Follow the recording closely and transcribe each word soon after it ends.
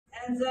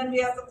And then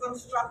we have the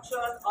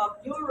construction of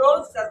new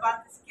roads,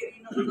 Cervantes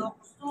Quirino,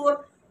 Ilocos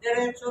Sur,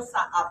 diretso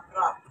sa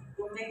Abra.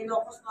 Kung may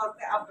Ilocos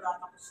Norte, Abra,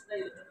 tapos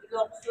na yun. Yung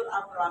Ilocos Sur,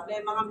 Abra,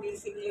 may mga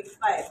missing links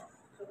pa eh.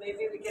 So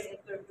maybe we can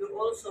interview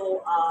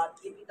also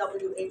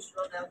DPWH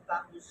Ronel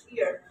Campus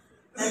here.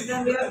 And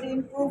then we have the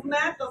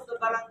improvement of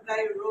the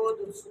barangay road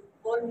of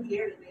Sukon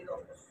here in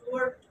Ilocos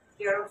Sur,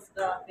 care of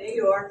the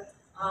mayor.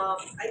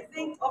 I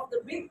think of the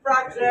big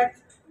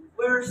project,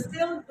 we're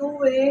still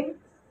doing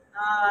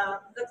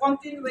the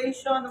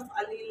continuation of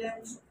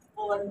Alilen's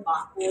Pon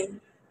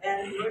Bakun,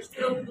 and we're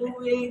still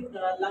doing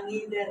the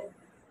Langilen,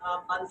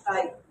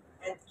 Pantay,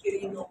 and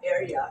Quirino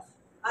areas.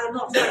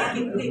 No,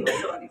 San Quintin,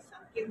 sorry,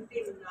 San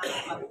Quintin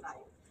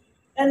Pantay.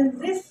 And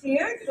this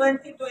year,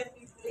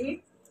 2023,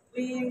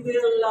 we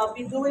will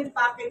be doing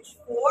package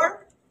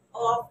 4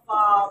 of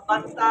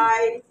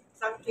Pantay,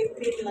 San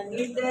Quintin,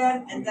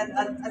 Langilen, and then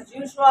as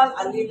usual,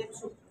 Alilen,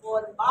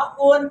 Sukon,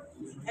 Bakun,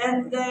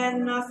 and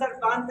then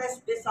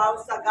Cervantes, Bisao,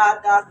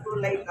 Sagada,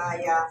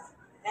 Trulaytaya,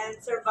 and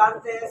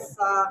Cervantes,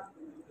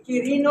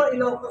 Quirino,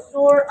 Ilocos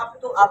Sur, up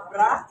to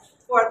Abra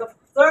for the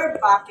third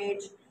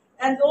package.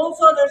 And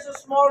also, there's a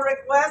small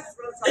request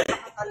from Santa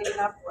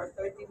Catalina for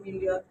 30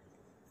 million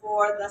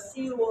for the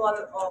seawall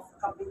of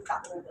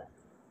Kabitaugan.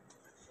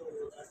 So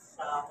that's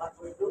what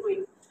we're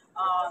doing.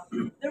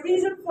 The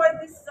reason for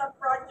these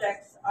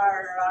projects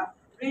are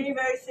really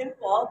very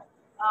simple.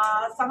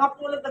 Sa nga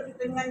tulad na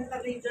dito ngayon sa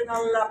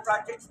regional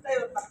projects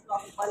tayo, tatlo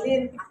ang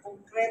balin, ang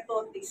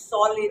konkreto, the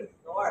solid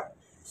north.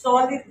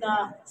 Solid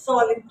na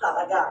solid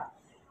talaga.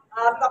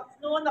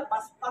 Tapno na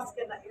paspas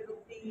ka na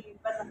iruti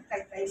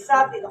Banangkay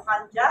Kaysa,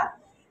 Ilocandia,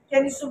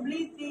 ken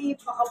isubliti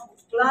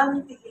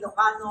pakabuklan ti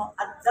Ilocano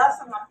adda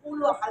sa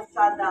mapulo a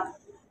kalsada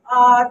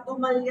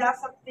dumalya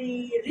sa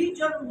ti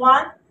Region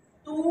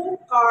 1,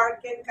 2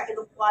 car ken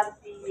kailukan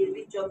ti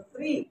Region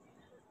 3.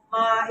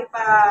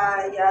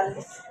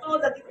 Maipayalisto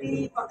na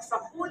ti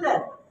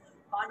pagsapulan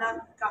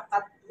manang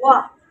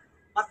kakatwa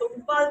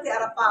matumpal ti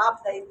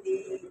arapaap da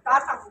iti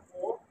tatang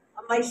ko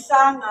may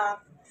nga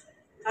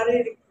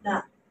karirik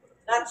na.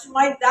 That's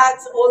my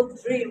dad's old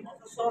dream of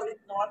the Solid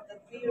North,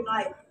 that we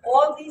unite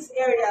all these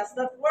areas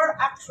that were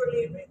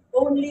actually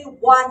only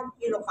one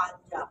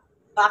Ilocandia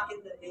back in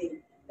the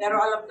day.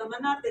 Pero alam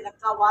naman natin,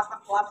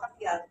 nagkawatak-watak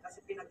yan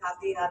kasi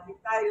pinaghati-hati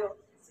tayo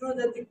through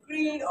the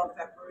decree of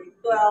February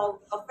 2,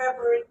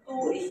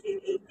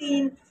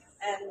 1818,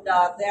 and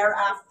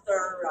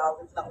thereafter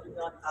with La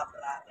Union,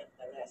 Abra, and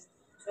the rest.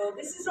 So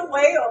this is a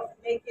way of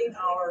making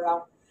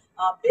our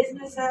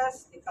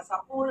businesses, the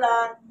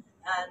kasapulan,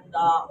 and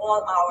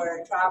all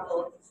our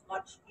travel is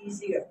much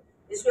easier.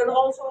 This will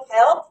also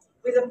help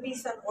with the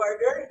peace and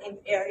order in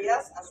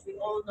areas, as we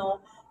all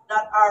know,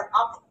 that are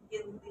up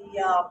in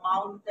the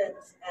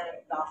mountains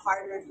and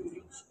harder to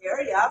reach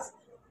areas.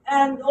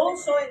 And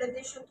also, in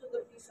addition to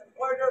the peace and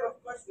order, of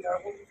course, we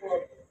are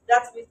hopeful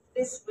that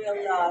this will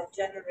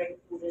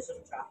generate tourism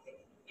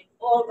traffic in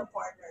all the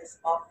corners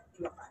of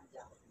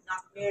Ilocandia,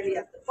 not merely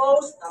at the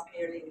coast, not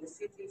merely in the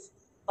cities,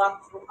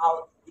 but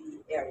throughout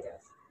the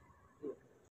areas.